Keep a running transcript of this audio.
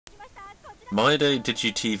My Day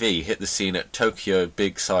DigiTV hit the scene at Tokyo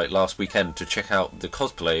Big Sight last weekend to check out the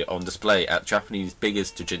cosplay on display at Japanese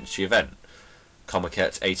biggest doujinshi event,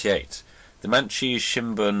 Comiket 88. The Manchi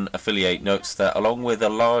Shimbun affiliate notes that along with a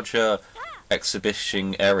larger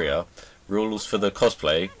exhibition area, rules for the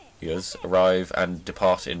cosplayers arrive and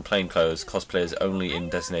depart in plainclothes, cosplayers only in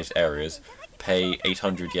designated areas, pay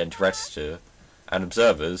 800 yen to register, and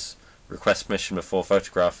observers request permission before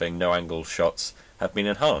photographing no-angle shots have been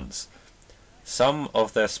enhanced. Some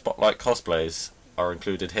of their spotlight cosplays are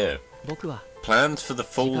included here. Plans for the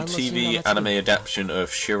full TV anime adaptation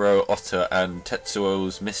of Shiro Ota and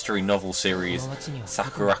Tetsuo's mystery novel series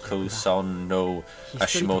Sakurako-san no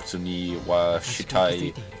Ashimoto ni wa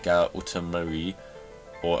Shitai ga Utamari,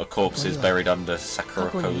 or A Corpse is Buried Under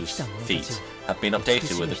Sakurako's Feet, have been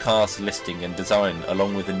updated with a cast, listing and design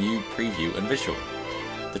along with a new preview and visual.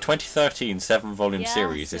 The 2013 7-volume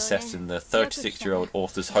series is set in the 36-year-old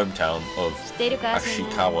author's hometown of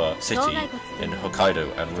Ashikawa City in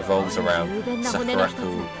Hokkaido and revolves around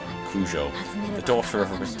Sakurako Kujo, the daughter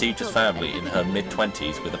of a prestigious family in her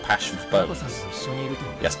mid-20s with a passion for bones.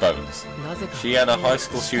 Yes, bones. She and a high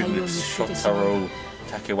school student Shotaro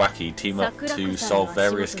Takewaki team up to solve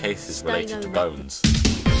various cases related to bones.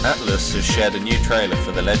 Atlus has shared a new trailer for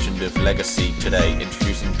The Legend of Legacy today,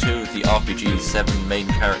 introducing two of the RPG's 7 main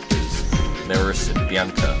characters, Meurs and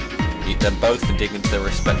Bianca. Meet them both and dig into their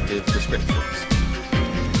respective descriptions.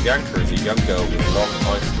 Bianca is a young girl with long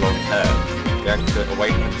ice-blonde hair. Bianca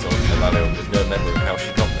awakens on an island with no memory of how she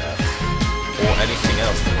got there, or anything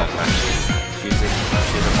else for that matter. She is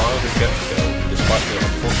a mild and gentle girl, despite the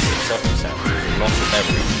unfortunate circumstances and loss of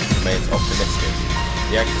memory, remains optimistic.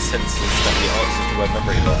 Bianca senses that the answer to her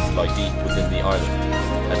memory loss lie deep within the island,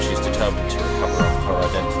 and she is determined to recover her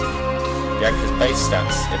identity. Bianca's base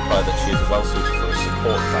stats imply that she is well suited for a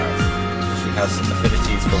support class. She has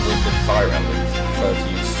affinities for wind and fire elements, and prefers to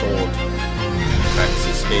use sword,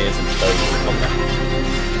 axes, spears, and bows in combat.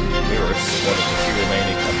 Meurs, one of the few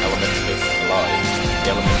remaining elementalists alive,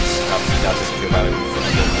 the elements have been added to a value for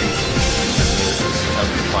unknown reasons, and Meurs is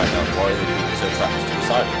determined to find out why they are so attracted to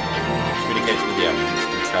this island. Communicates with the elements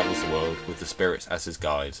and travels the world with the spirits as his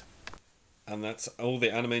guide. And that's all the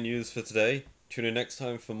anime news for today. Tune in next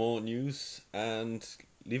time for more news and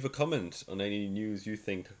leave a comment on any news you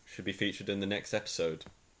think should be featured in the next episode.